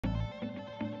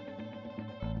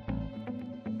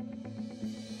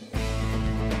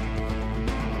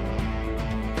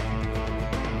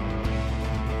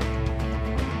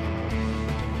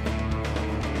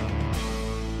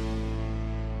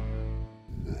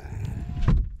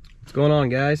What's going on,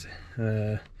 guys?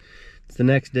 It's the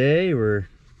next day. We're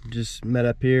just met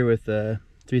up here with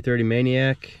 330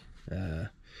 Maniac.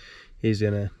 He's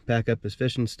gonna pack up his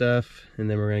fishing stuff, and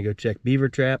then we're gonna go check beaver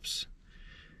traps,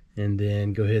 and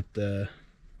then go hit the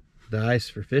ice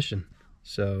for fishing.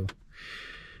 So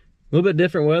a little bit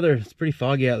different weather. It's pretty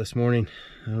foggy out this morning.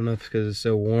 I don't know if it's because it's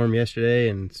so warm yesterday,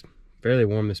 and it's fairly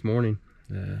warm this morning.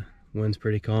 Wind's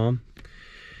pretty calm.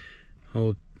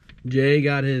 Old Jay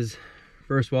got his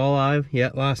first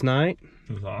walleye last night.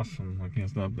 It was awesome. I can't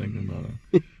stop thinking about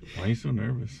it. Why are you so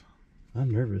nervous?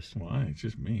 I'm nervous. Why? It's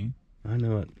just me. I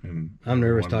know it. And I'm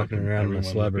nervous talking around my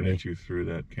celebrity. Looking at you through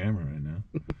that camera right now.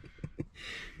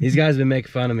 These guys have been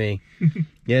making fun of me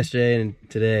yesterday and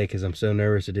today because I'm so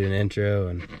nervous to do an intro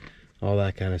and all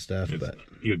that kind of stuff. But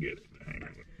you'll get it.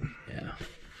 Yeah,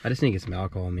 I just need to get some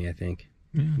alcohol in me. I think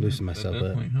loosen myself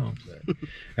up. Helps.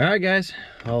 All right, guys.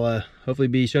 I'll hopefully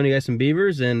be showing you guys some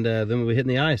beavers, and then we'll be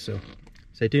hitting the ice. So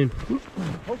stay tuned.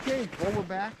 Okay, well, we're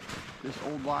back. This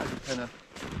old lodge, you kind of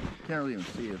can't really even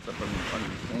see it. It's up under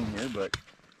the thing here, but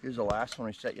here's the last one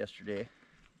we set yesterday.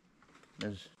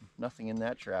 There's nothing in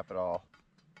that trap at all.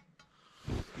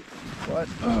 But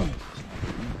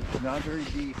not very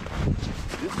deep.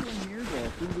 This one here, though,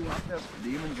 as soon as we walked up,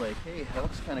 the demon's like, "Hey, that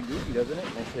looks kind of goofy, doesn't it?"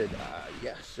 And I said,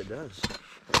 "Yes, it does.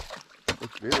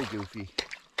 Looks very goofy."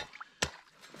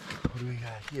 What do we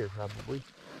got here, probably?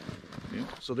 Yeah.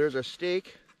 So there's our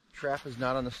stake. Trap is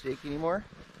not on the stake anymore.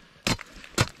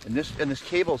 And this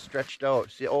cable stretched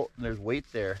out. See, oh, there's weight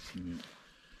there.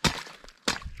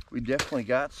 We definitely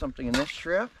got something in this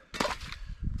trap.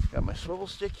 Got my swivel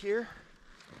stick here.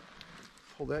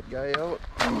 Pull that guy out.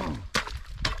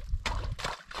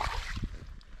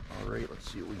 All right,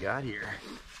 let's see what we got here.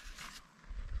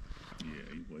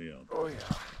 Yeah, he's way out. Oh yeah.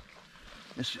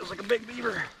 This feels like a big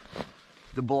beaver.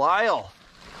 The Belial.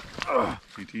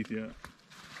 See teeth yet?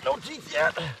 No teeth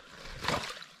yet.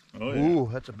 Oh yeah. Ooh,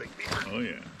 that's a big beaver. Oh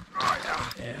yeah. Oh yeah.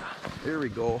 Yeah. There we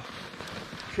go.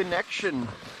 Connection,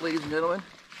 ladies and gentlemen.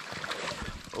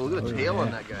 Oh, look at the tail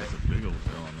on that guy. That's a big old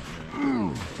tail on that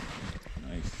guy.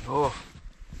 Nice. Oh.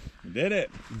 You did it.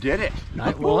 Did it.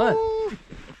 Night one.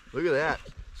 Look at that.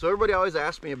 So everybody always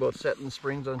asks me about setting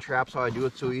springs on traps, how I do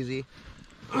it so easy.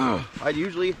 I'll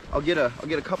get a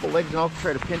couple legs and I'll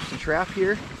try to pinch the trap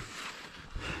here.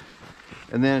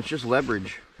 And then it's just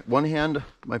leverage. One hand,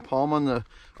 my palm on the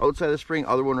outside of the spring,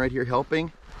 other one right here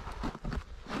helping.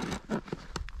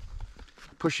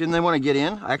 Push in, then when I get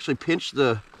in, I actually pinch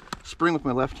the spring with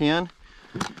my left hand.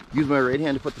 Use my right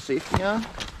hand to put the safety on.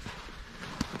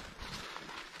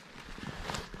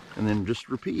 And then just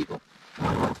repeat.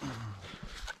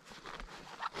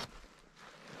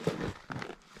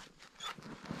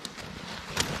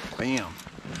 Bam.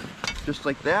 Just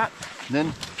like that. And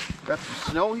then got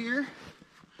some snow here.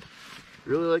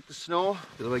 Really like the snow,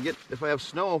 because if I have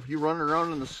snow, you run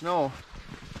around in the snow,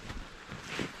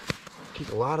 take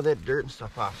a lot of that dirt and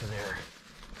stuff off of there.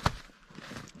 Oh,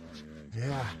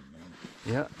 Yeah.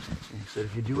 Yeah. He said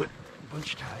if you do it a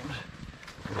bunch of times,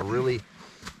 it'll really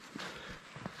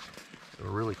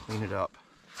clean it up.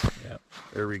 Yep.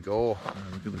 There we go. Oh,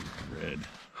 look at this red.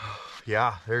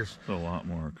 Yeah, there's a lot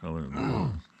more color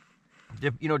than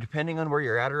you know, depending on where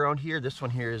you're at around here, this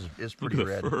one here is pretty look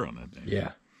at red. the fur on that thing.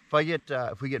 Yeah.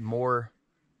 If we get more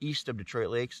east of Detroit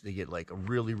Lakes, they get like a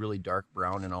really, really dark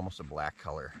brown and almost a black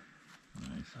color.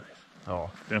 Nice. Oh,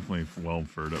 Definitely well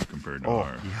furred up compared to oh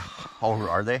ours. yeah. Oh,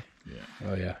 are they? Yeah.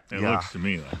 Oh yeah. It Yeah. looks to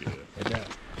me like it. It does.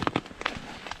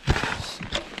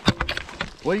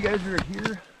 Well, you guys are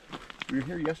here. We were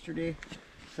here yesterday,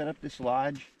 set up this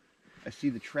lodge. I see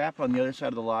the trap on the other side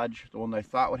of the lodge. The one that I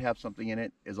thought would have something in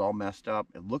it is all messed up.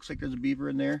 It looks like there's a beaver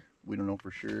in there. We don't know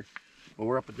for sure. But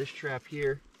we're up at this trap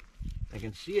here. I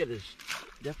can see it is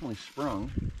definitely sprung,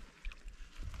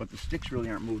 but the sticks really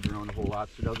aren't moved around a whole lot,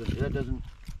 so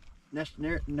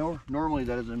normally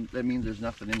that means there's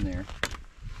nothing in there.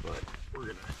 But we're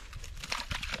gonna.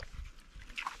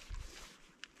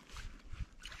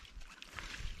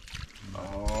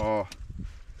 Oh,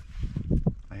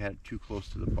 I had it too close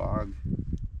to the bog.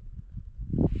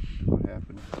 What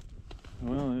happened?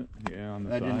 Well, yeah, on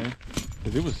the side.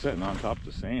 Because it was sitting on top of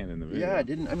the sand in the video. Yeah, it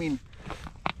didn't. I mean,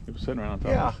 it was sitting right on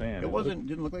top of the sand.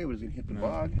 Didn't look like it was gonna hit the No.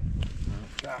 bog. No.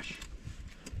 Gosh.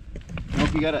 You know,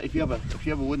 if you have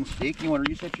a wooden stake and you want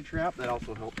to reset your trap, that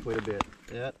also helps quite a bit.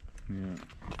 Yeah.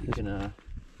 You can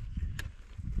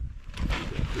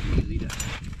pretty easy to.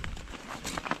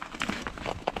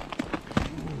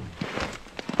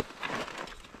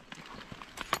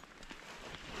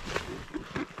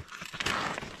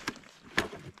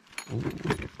 There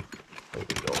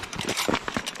we go.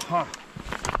 Huh.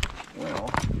 Well,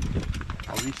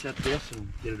 I'll reset this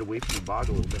and get it away from the bog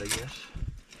a little bit, I guess.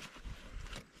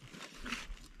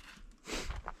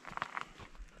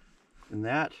 And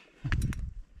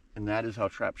that is how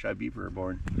trap shot beaver are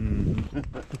born.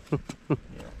 Yeah,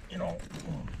 you know,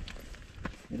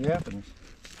 it happens.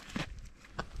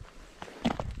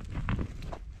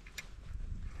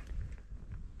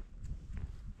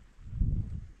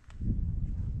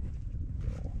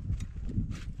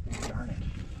 Darn it.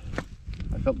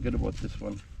 I felt good about this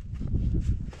one.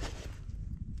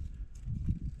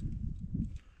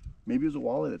 Maybe it was a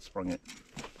walleye that sprung it.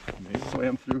 Maybe.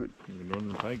 Swam through it. The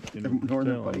northern pike.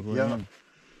 Northern pike, yeah.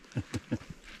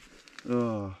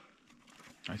 Oh.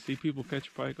 I see people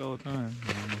catch pike all the time.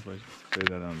 I don't know if I should say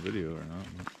that on video or not.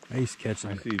 I used to catch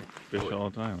them. I see fish all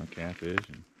the time, like catfish.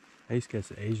 And, I used to catch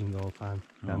the Asians all the time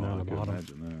down there on the I can bottom.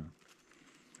 imagine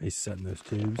I used to set in those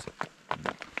tubes.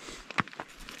 that.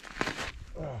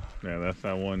 Yeah, that's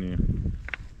that one you.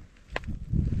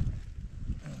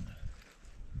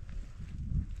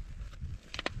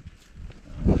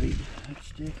 Alright, next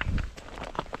stick.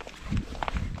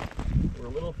 We're a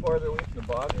little farther away from the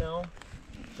bog now,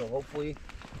 so hopefully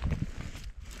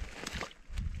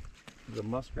the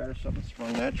muskrat or something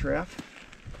sprung that trap.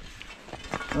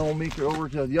 Then we'll make it over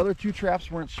to the other two traps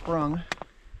weren't sprung,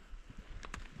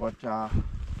 but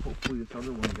hopefully this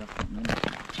other one got something in it.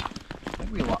 I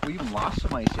think we even lost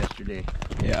some ice yesterday.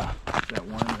 Yeah. That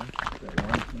one there, that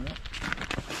one. Yeah.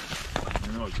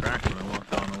 I know it cracked when I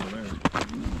walked down over there.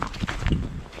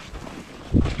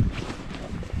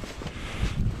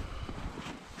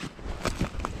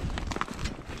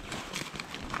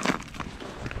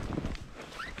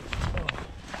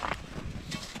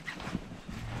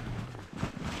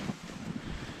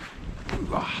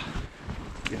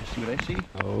 You guys see what I see?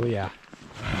 Oh yeah.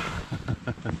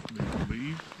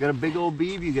 Got a big old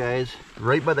beaver, you guys.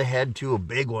 Right by the head too, a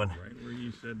big one. Right where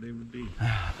you said they would be.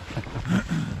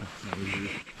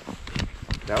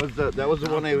 That was the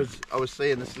one I was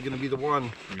saying this is gonna be the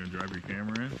one. You're gonna drive your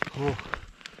camera in? Oh.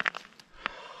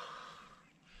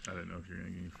 I didn't know if you're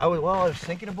gonna get. I was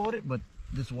thinking about it, but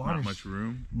this water. Not much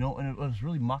room. No, and it was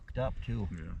really mucked up too.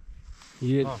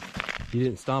 Yeah. You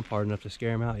didn't stomp hard enough to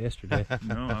scare him out yesterday.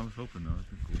 No, I was hoping though. That'd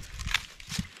be cool.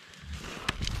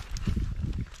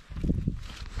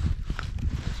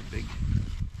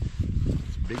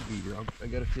 It's a big beaver. I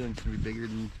got a feeling it's gonna be bigger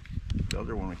than the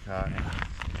other one we caught.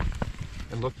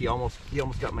 And look, he almost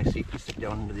got my safety stick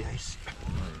down into the ice.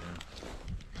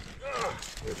 Oh,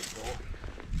 There we go.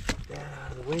 Get that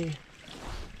out of the way.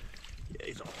 Yeah,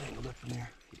 he's all tangled up in there.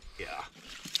 Yeah.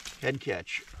 Head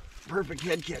catch. Perfect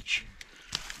head catch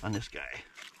on this guy.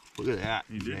 Look at that.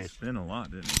 He did spin a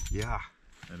lot, didn't he? Yeah.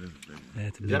 That is big.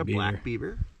 That's a Is big that a beaver. black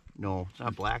beaver? No, it's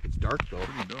not black. It's dark though.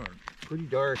 Pretty dark. Pretty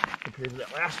dark compared to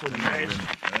that last one, you guys.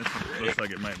 That looks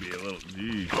like it might be a little.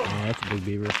 Geez. Yeah, that's a big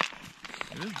beaver.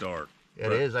 It is dark.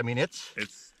 It is. I mean, it's.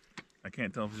 I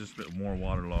can't tell if it's just a bit more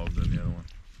waterlogged than the other one.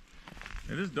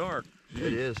 It is dark. Jeez.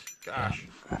 It is. Gosh.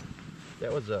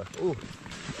 That was a. Ooh.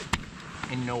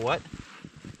 And you know what?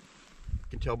 You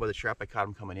can tell by the trap I caught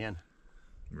him coming in.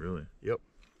 Really? Yep.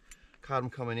 Caught him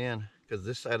coming in because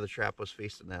this side of the trap was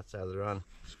facing that side of the run.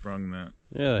 Sprung that.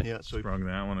 Yeah. Yeah. So. Sprung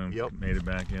that one and Yep. made it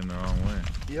back in the wrong way.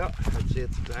 Yep. I'd say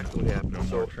it's exactly what happened. No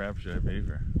more trap shot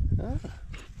beaver.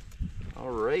 All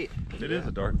right. It is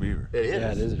a dark beaver. It is.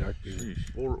 Yeah, it is a dark beaver.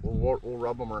 Sheesh. We'll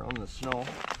rub them around in the snow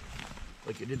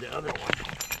like you did the other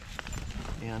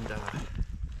one. And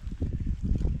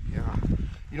yeah,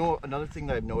 you know, another thing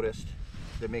that I've noticed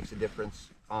that makes a difference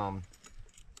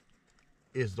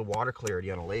is the water clarity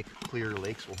on a lake. Clearer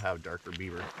lakes will have darker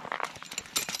beaver.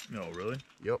 No, really?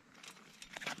 Yep.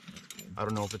 I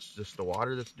don't know if it's just the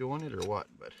water that's doing it or what,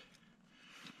 but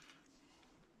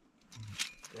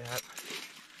that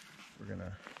we're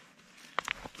gonna.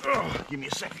 Oh, give me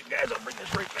a second, guys. I'll bring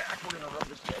this right back. We're gonna rub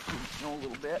this back in the snow a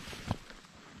little bit.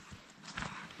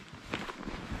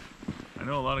 I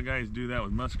know a lot of guys do that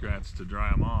with muskrats to dry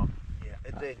them off.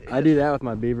 Yeah, I do that with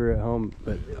my beaver at home,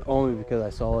 but only because I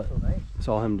saw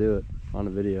him do it on a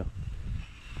video.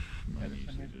 Mine This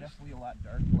usually one is just definitely a lot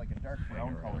dark, like a dark hang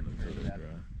brown around color until compared to they that dry.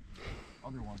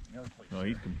 other one. The other place. No,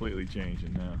 he's completely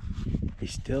changing now.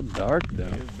 He's still dark though.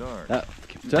 He is dark.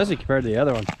 Especially compared to the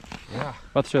other one. Yeah. I'll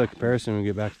have to show the comparison when we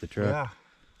get back to the truck. Yeah.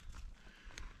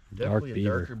 Dark Definitely a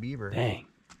beaver. darker beaver. Dang.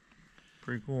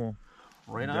 Pretty cool.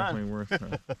 Right Definitely on. worth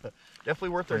Definitely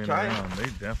worth their playing time. around. They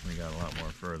definitely got a lot more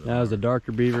further. Now, is the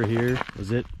darker beaver here,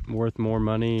 is it worth more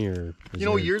money or? You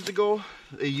know, years ago,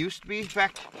 it used to be. In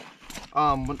fact,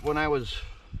 when I was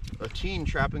a teen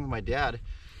trapping with my dad,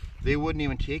 they wouldn't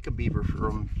even take a beaver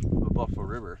from the Buffalo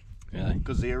River. Really?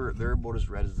 Because they're about as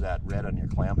red as that red on your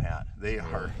clam hat. They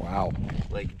are Wow.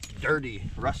 like dirty,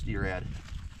 rusty red.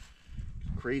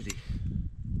 Crazy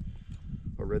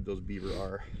how red those beaver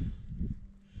are.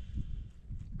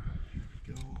 There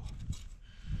we go.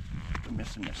 I'm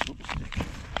missing my swivel stick.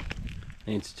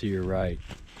 It's to your right.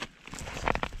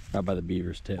 Right by the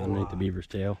beaver's tail, underneath the beaver's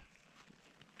tail.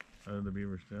 The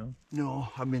beaver's tail? No,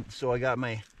 so I got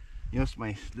my, you know,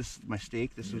 this is my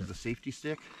stake. This was the safety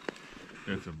stick.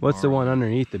 What's the one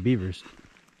underneath the beavers?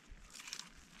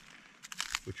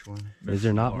 Which one? Is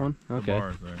there not one? The Okay.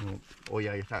 bars there. Oh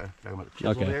yeah, you're talking about the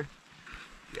chisel there?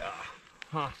 Yeah.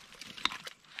 Huh.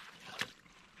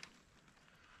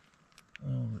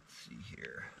 Oh, let's see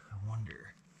here. I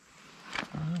wonder.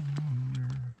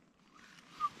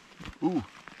 Ooh,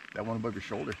 that one above your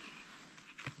shoulder.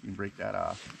 You can break that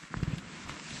off.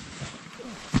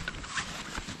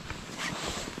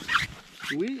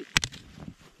 Sweet.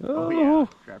 Oh yeah,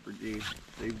 Trapper Dave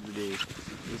saved the day.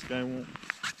 This guy won't.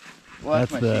 Well,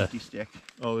 that's my the safety stick.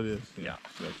 Oh, it is. Yeah.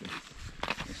 Gotcha.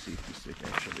 My safety stick,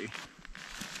 actually.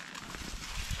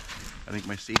 I think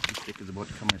my safety stick is about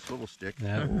to become my swivel stick.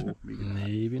 Yeah. Oh,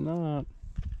 Maybe not.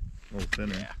 A little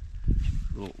thinner. Yeah.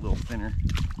 Little thinner.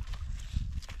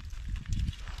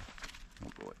 Oh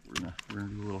boy, we're gonna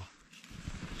do a little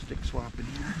stick swap in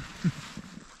here.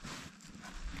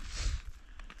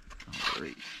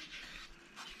 Alright.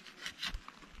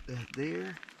 That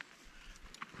there.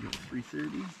 You got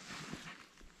 330.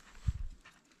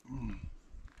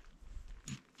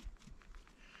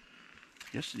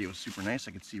 Yesterday was super nice.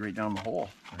 I could see right down the hole.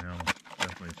 I know.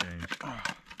 Definitely changed.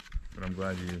 But I'm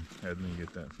glad you had me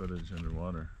get that footage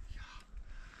underwater.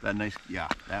 That nice, yeah,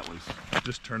 that was.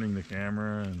 Just turning the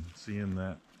camera and seeing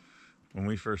that. When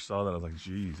we first saw that, I was like,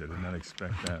 geez, I did not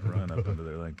expect that run up under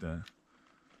there like that.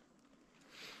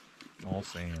 All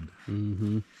sand.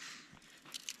 Mm-hmm.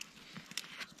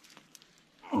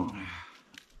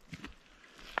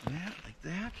 That, like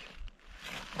that.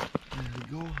 There we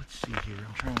go. Let's see here.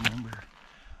 I'm trying to remember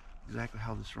exactly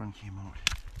how this run came out.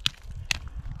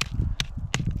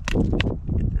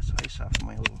 Get this ice off of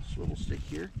my little swivel stick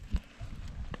here.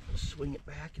 Swing it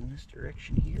back in this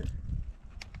direction here.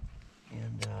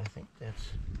 And I think that's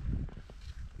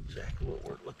exactly what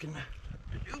we're looking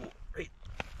to do right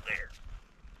there.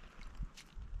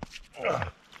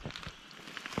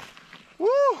 Woo!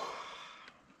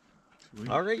 Sweet.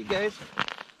 All right, you guys.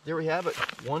 There we have it.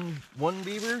 One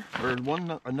beaver, or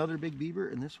another big beaver,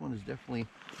 and this one is definitely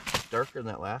darker than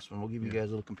that last one. We'll give you guys a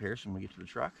little comparison when we get to the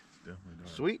truck. It's definitely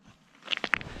dark. Sweet.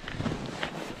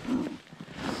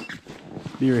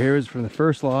 Beaver here is from the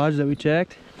first lodge that we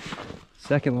checked.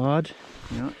 Second lodge.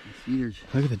 Yeah, see there's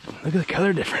Look at the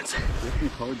color difference. definitely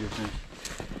color difference,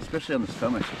 especially on the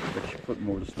stomach. But you put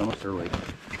more of the stomachs are like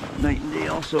night and day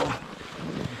also. I'm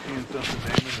seeing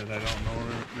something, Damon, that I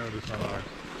don't notice on ours.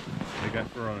 They got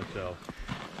fur on its tail.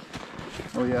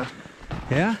 Oh yeah.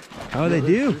 Yeah? How they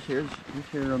do? There's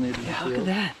hair on the edge of the Yeah, tail. look at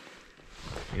that.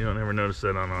 You don't ever notice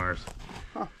that on ours.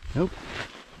 Nope.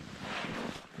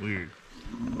 Weird.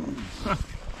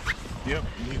 Yep,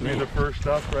 he made the first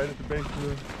stop right at the base of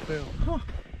the tail. Huh.